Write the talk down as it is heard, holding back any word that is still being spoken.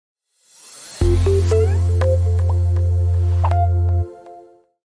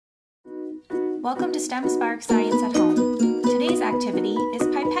Welcome to STEMSpark Science at Home. Today's activity is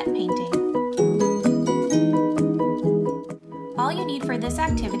pipette painting. All you need for this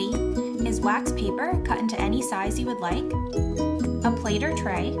activity is wax paper cut into any size you would like, a plate or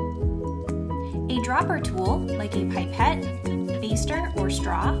tray, a dropper tool like a pipette, baster, or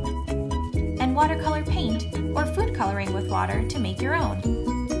straw, and watercolor paint or food coloring with water to make your own.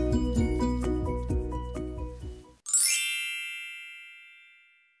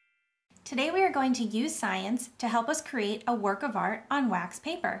 Today we are going to use science to help us create a work of art on wax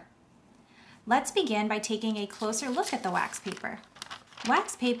paper. Let's begin by taking a closer look at the wax paper.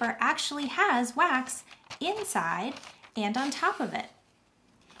 Wax paper actually has wax inside and on top of it.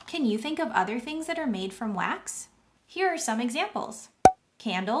 Can you think of other things that are made from wax? Here are some examples: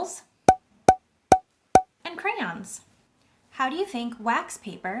 candles and crayons. How do you think wax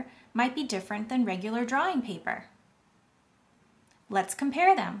paper might be different than regular drawing paper? Let's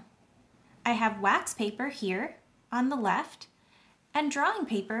compare them. I have wax paper here on the left and drawing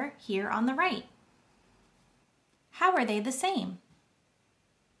paper here on the right. How are they the same?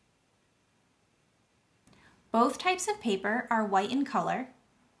 Both types of paper are white in color.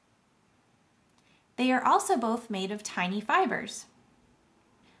 They are also both made of tiny fibers.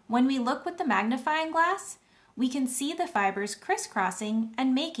 When we look with the magnifying glass, we can see the fibers crisscrossing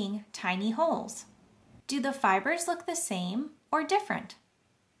and making tiny holes. Do the fibers look the same or different?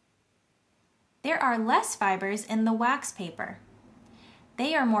 There are less fibers in the wax paper.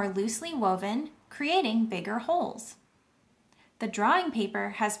 They are more loosely woven, creating bigger holes. The drawing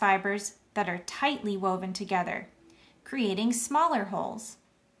paper has fibers that are tightly woven together, creating smaller holes.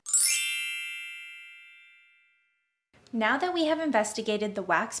 Now that we have investigated the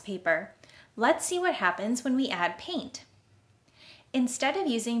wax paper, let's see what happens when we add paint. Instead of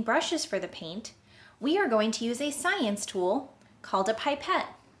using brushes for the paint, we are going to use a science tool called a pipette.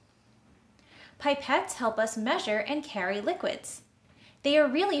 Pipettes help us measure and carry liquids. They are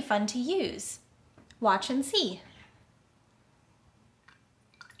really fun to use. Watch and see.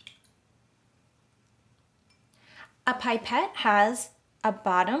 A pipette has a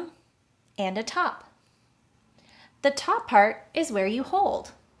bottom and a top. The top part is where you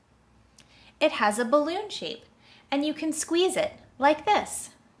hold. It has a balloon shape, and you can squeeze it like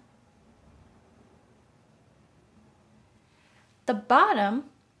this. The bottom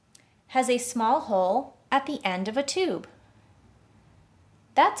has a small hole at the end of a tube.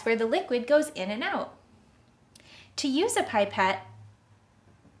 That's where the liquid goes in and out. To use a pipette,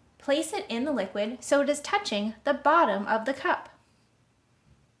 place it in the liquid so it is touching the bottom of the cup.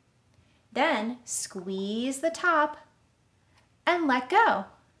 Then squeeze the top and let go.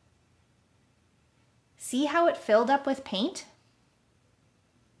 See how it filled up with paint?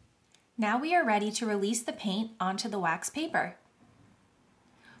 Now we are ready to release the paint onto the wax paper.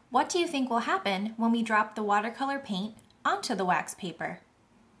 What do you think will happen when we drop the watercolor paint onto the wax paper?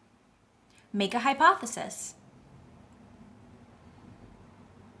 Make a hypothesis.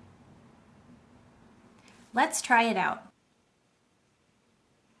 Let's try it out.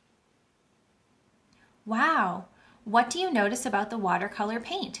 Wow, what do you notice about the watercolor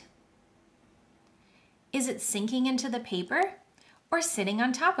paint? Is it sinking into the paper or sitting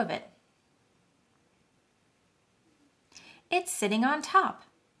on top of it? It's sitting on top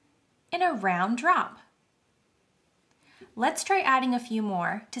in a round drop. Let's try adding a few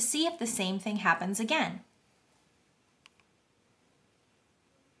more to see if the same thing happens again.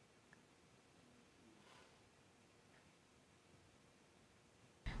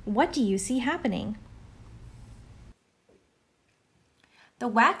 What do you see happening? The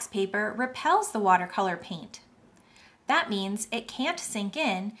wax paper repels the watercolor paint. That means it can't sink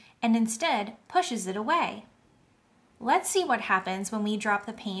in and instead pushes it away. Let's see what happens when we drop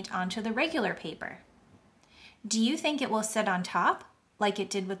the paint onto the regular paper. Do you think it will sit on top, like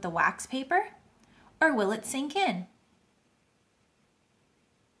it did with the wax paper, or will it sink in?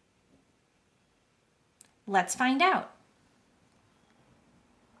 Let's find out.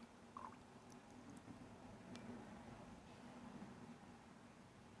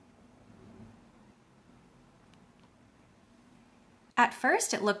 At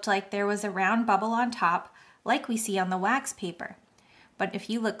first, it looked like there was a round bubble on top, like we see on the wax paper. But if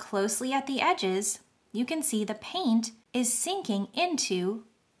you look closely at the edges, you can see the paint is sinking into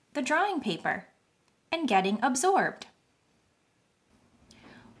the drawing paper and getting absorbed.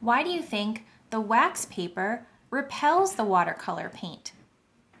 Why do you think the wax paper repels the watercolor paint?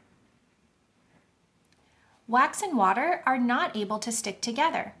 Wax and water are not able to stick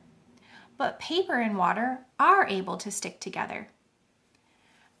together, but paper and water are able to stick together.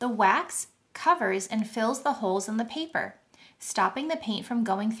 The wax covers and fills the holes in the paper, stopping the paint from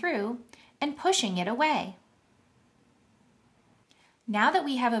going through and pushing it away. Now that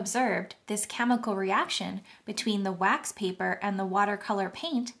we have observed this chemical reaction between the wax paper and the watercolor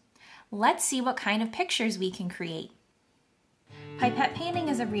paint, let's see what kind of pictures we can create. Pipette painting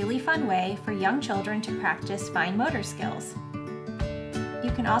is a really fun way for young children to practice fine motor skills.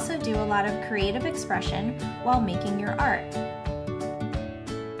 You can also do a lot of creative expression while making your art.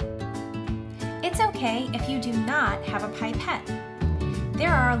 It's okay if you do not have a pipette.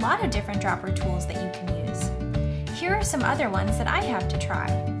 There are a lot of different dropper tools that you can use. Here are some other ones that I have to try.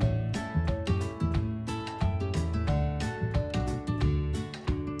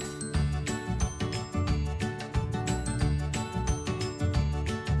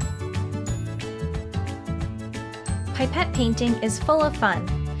 Pipette painting is full of fun.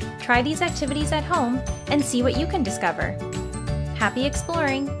 Try these activities at home and see what you can discover. Happy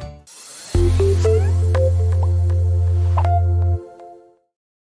exploring!